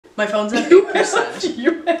My phone's at 8%.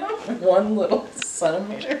 You have 1 little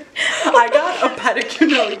centimeter. I got a pedicure.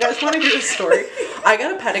 No, you guys want to hear the story? I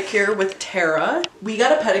got a pedicure with Tara. We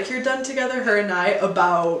got a pedicure done together, her and I,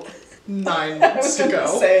 about 9 months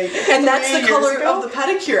ago. And that's the color of the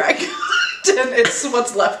pedicure I got. And it's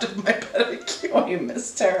what's left of my pedicure. Oh, you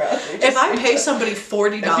miss Tara. If I pay somebody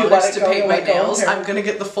 $40 to paint my nails, I'm going to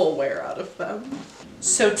get the full wear out of them.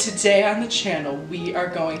 So today on the channel, we are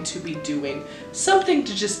going to be doing something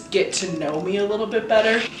to just get to know me a little bit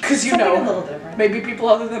better. Because you know, a little different. Maybe people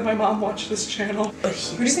other than my mom watch this channel. But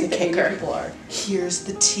here's the kicker. People are? Here's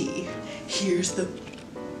the tea. Here's the...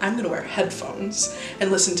 I'm going to wear headphones and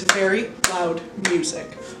listen to very loud music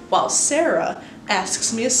while Sarah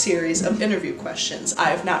asks me a series of interview questions. I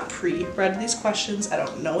have not pre-read these questions. I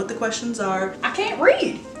don't know what the questions are. I can't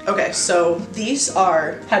read. Okay, so these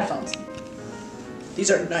are... Headphones. These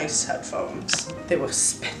are nice headphones. They were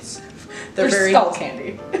expensive. They're very skull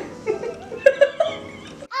candy.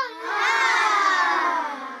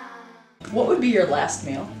 What would be your last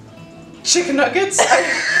meal? Chicken nuggets.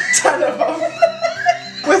 10 of them.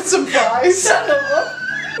 With some fries. 10 of them.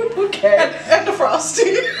 Okay. And a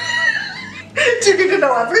Frosty. Do you need to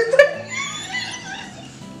know everything?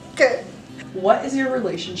 Okay. What is your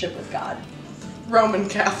relationship with God? Roman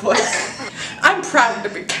Catholic. I'm proud to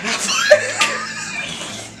be Catholic.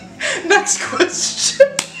 Next question.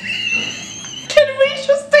 Can we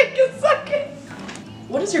just take a second?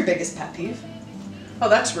 What is your biggest pet peeve? Oh,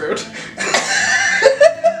 that's rude.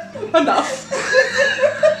 Enough.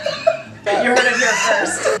 You heard it here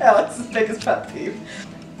first. Alex's biggest pet peeve.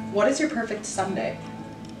 What is your perfect Sunday?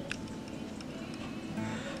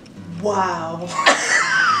 Wow.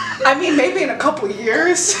 I mean, maybe in a couple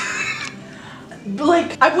years.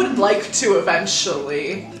 Like, I would like to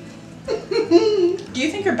eventually. Do you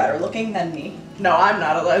think you're better looking than me? No, I'm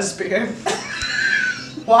not a lesbian.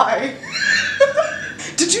 Why?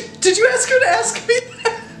 Did you ask her to ask me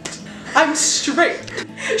that? I'm straight.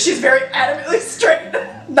 She's very adamantly straight.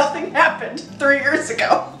 Nothing happened 3 years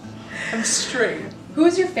ago. I'm straight. Who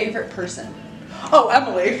is your favorite person? Oh,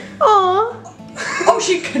 Emily. Aww. Oh,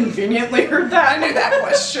 she conveniently heard that. I knew that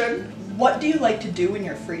question. What do you like to do in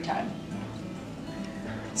your free time?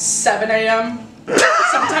 7 a.m.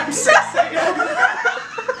 Sometimes 6 a.m.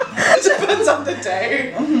 It depends on the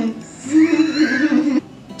day.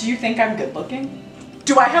 Do you think I'm good looking?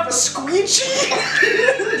 Do I have a squeegee?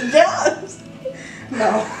 Yes.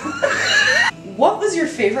 No. What was your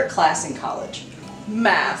favorite class in college?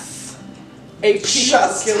 Math. AP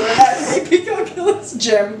Just calculus. AP calculus.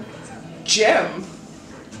 Gym. Gym.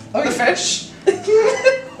 Oh, the fish.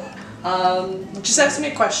 Just ask me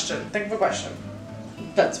a question. Think of a question.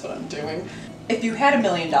 That's what I'm doing. If you had $1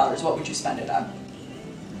 million, what would you spend it on?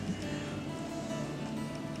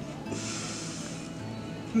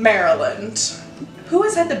 Maryland. Who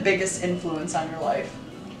has had the biggest influence on your life?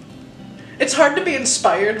 It's hard to be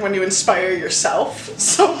inspired when you inspire yourself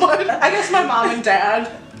so much. I guess my mom and dad.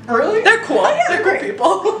 Really? They're cool. Oh, yeah, they're cool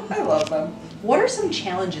people. I love them. What are some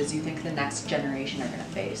challenges you think the next generation are going to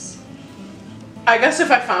face? I guess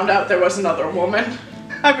if I found out there was another woman,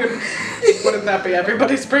 I mean, wouldn't that be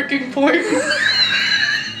everybody's breaking point?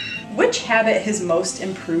 Which habit has most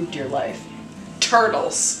improved your life?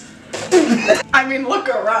 Turtles. I mean, look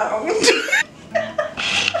around.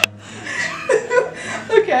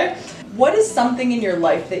 Okay. What is something in your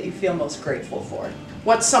life that you feel most grateful for?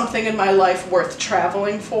 What's something in my life worth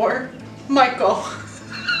traveling for? Michael.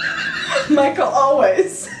 Michael,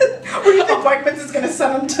 always. What do you think Whiteman's is gonna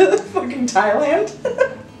send him to fucking Thailand?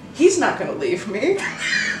 He's not gonna leave me.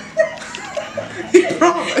 He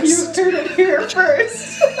promised. You heard it here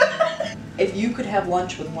first. If you could have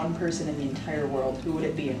lunch with one person in the entire world, who would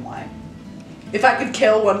it be and why? If I could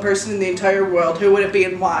kill one person in the entire world, who would it be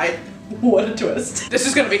and why? What a twist. This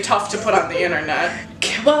is gonna be tough to put on the internet.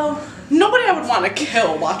 Well, nobody I would want to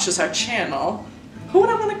kill watches our channel. Who would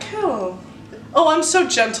I want to kill? Oh, I'm so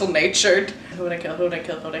gentle-natured. Who would I kill? Who would I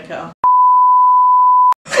kill? Who would I kill?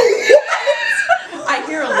 I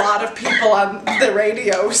hear a lot of people on the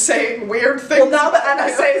radio saying weird things. Well, now the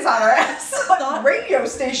NSA is on our ass. What radio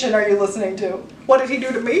station are you listening to? What did he do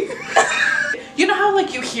to me? You know how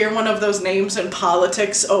like you hear one of those names in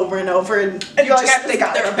politics over and over and you you're like, just I think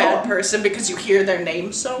just they're a bad person because you hear their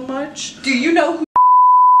name so much? Do you know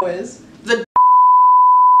who is? The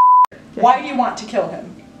Why do you want to kill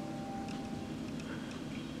him?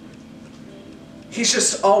 He's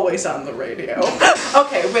just always on the radio.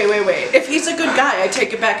 Okay, wait. If he's a good guy, I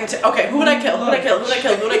take it back. Okay, who would I kill? Who would I kill? Who would I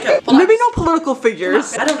kill? Who would I kill? Hold Maybe on. no political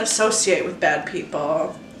figures. I don't associate with bad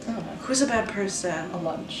people. Oh, Who's a bad person? a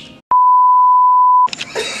lunch.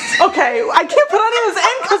 Okay, I can't put any of this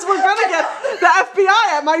in because we're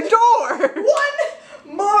at my door!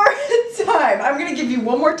 One more time. I'm gonna give you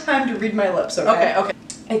one more time to read my lips, okay? Okay.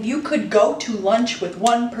 If you could go to lunch with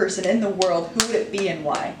one person in the world, who would it be and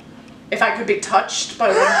why? If I could be touched by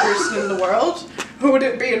one person in the world, who would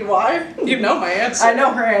it be and why? You know my answer. I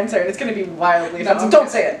know her answer, and it's gonna be wildly fun. Don't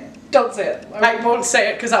say it. Don't say it. I won't say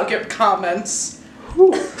it because I'll get comments.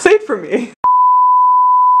 Ooh, say it for me.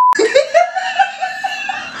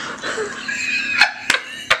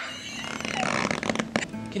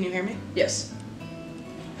 Can you hear me? Yes.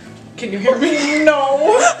 Can you hear me?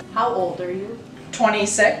 No. How old are you?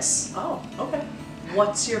 26. Oh, okay.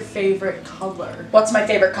 What's your favorite color? What's my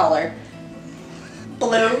favorite color?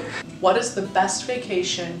 Blue. What is the best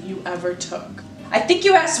vacation you ever took? I think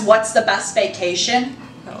you asked what's the best vacation.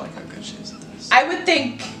 I like how good she is at this. I would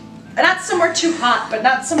think not somewhere too hot, but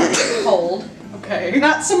not somewhere too cold. Okay.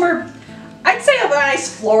 Not somewhere, I'd say a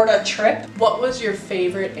nice Florida trip. What was your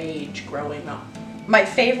favorite age growing up? My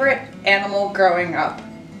favorite animal growing up.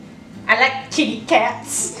 I like kitty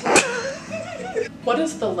cats. What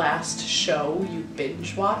is the last show you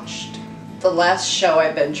binge watched? The last show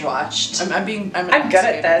I binge watched. I'm good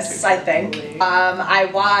at this, I think. I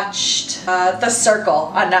watched The Circle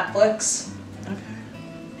on Netflix.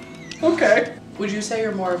 Okay. Would you say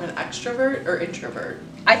you're more of an extrovert or introvert?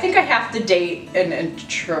 I think I have to date an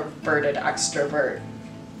introverted extrovert.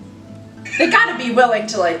 They gotta be willing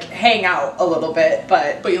to like hang out a little bit,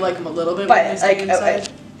 but you like them a little bit but when they stay inside?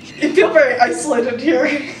 You feel very isolated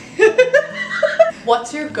here.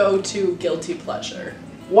 What's your go-to guilty pleasure?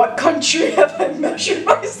 What country have I measured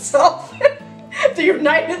myself in? The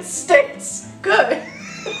United States. Good.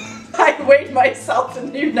 I weighed myself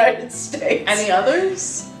in the United States. Any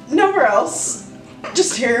others? Nowhere else.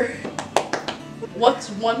 Just here. What's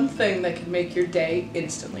one thing that could make your day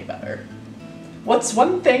instantly better? What's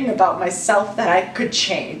one thing about myself that I could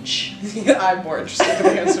change? I'm more interested in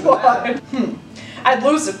the answer to that. I'd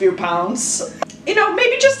lose a few pounds. You know,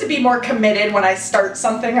 maybe just to be more committed when I start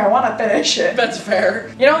something, I want to finish it. That's fair.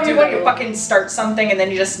 You know, when you fucking start something and then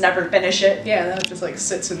you just never finish it? Yeah, then it just like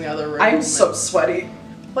sits in the other room. I'm so sweaty.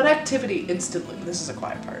 What activity instantly? This is a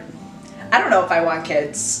quiet part. I don't know if I want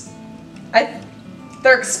kids.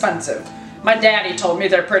 They're expensive. My daddy told me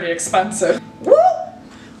they're pretty expensive. Woo!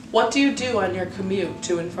 What do you do on your commute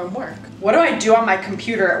to and from work? What do I do on my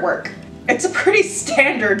computer at work? It's a pretty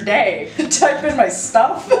standard day. Type in my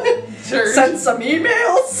stuff, send some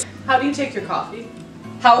emails. How do you take your coffee?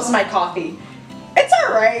 How's my coffee? It's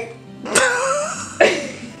alright.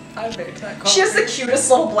 I made that coffee. She has the cutest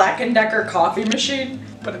little Black & Decker coffee machine.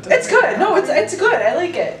 But it's good. No, it's good. I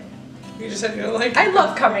like it. You just said you don't like it. I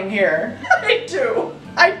love coming here. I do.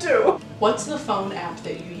 I do. What's the phone app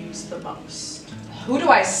that you use the most? Who do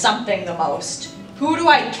I something the most? Who do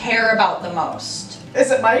I care about the most?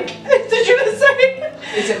 Is it Mike? Did you just say?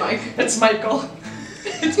 Is it Mike? It's Michael.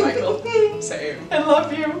 It's Michael. Same. I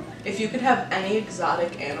love you. If you could have any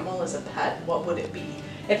exotic animal as a pet, what would it be?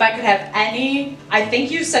 If I could have any, I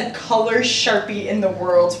think you said color Sharpie in the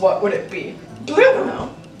world, what would it be? Blue. I don't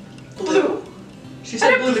know. Blue. She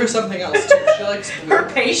said blue for something else too. She likes blue. Her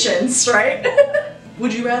patience, right?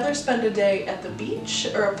 Would you rather spend a day at the beach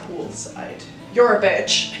or a poolside? You're a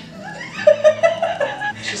bitch.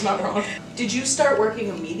 She's not wrong. Did you start working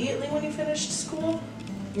immediately when you finished school?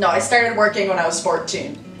 No, I started working when I was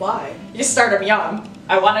 14. Why? You start them young.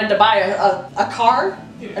 I wanted to buy a car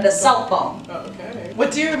and a cell phone. Okay.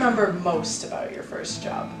 What do you remember most about your first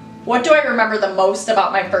job? What do I remember the most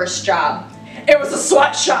about my first job? It was a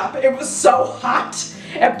sweatshop. It was so hot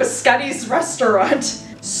at Biscotti's restaurant.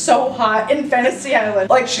 So hot in Fantasy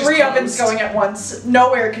Island. Like She's 3 closed. ovens going at once.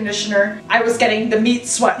 No air conditioner. I was getting the meat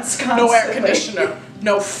sweats constantly. No air conditioner.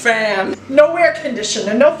 No fan. No air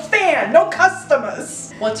conditioner. No fan. No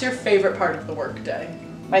customers. What's your favorite part of the workday?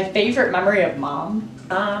 My favorite memory of Mom?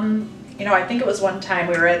 You know, I think it was one time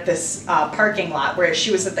we were at this parking lot where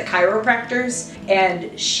she was at the chiropractor's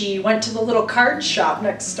and she went to the little card shop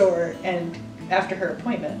next door and after her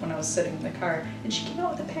appointment when I was sitting in the car and she came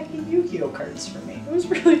out with a pack of Yu-Gi-Oh cards for me. It was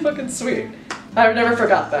really fucking sweet. I never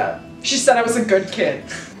forgot that. She said I was a good kid.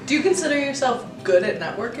 Do you consider yourself good at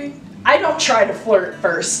networking? I don't try to flirt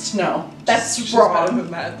first, no. That's She's wrong. better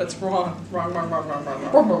than that. That's wrong. Wrong.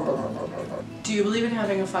 Do you believe in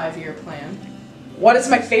having a 5-year plan? What is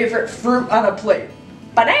my favorite fruit on a plate?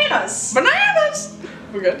 Bananas! Bananas!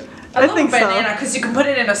 We're good. I love think a banana because you can put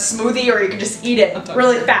it in a smoothie or you can just eat it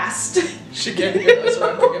really fast. She can't hear us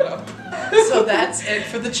wrapping it up. So that's it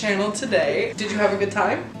for the channel today. Did you have a good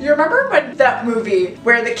time? You remember when that movie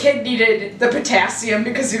where the kid needed the potassium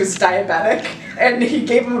because he was diabetic and he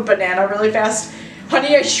gave him a banana really fast?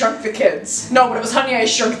 Honey, I Shrunk the Kids. No, but it was Honey, I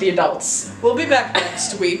Shrunk the Adults. We'll be back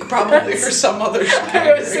next week, probably for some other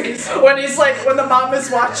when the mom is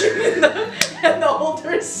watching and the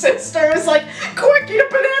older sister is like, quick, eat a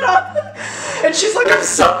banana! And she's like, I'm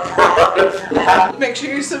so proud of that. Make sure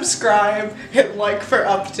you subscribe, hit like for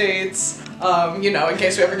updates. You know, in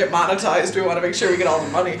case we ever get monetized, we want to make sure we get all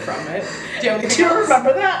the money from it. Do you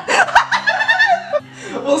remember that?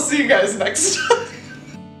 We'll see you guys next time.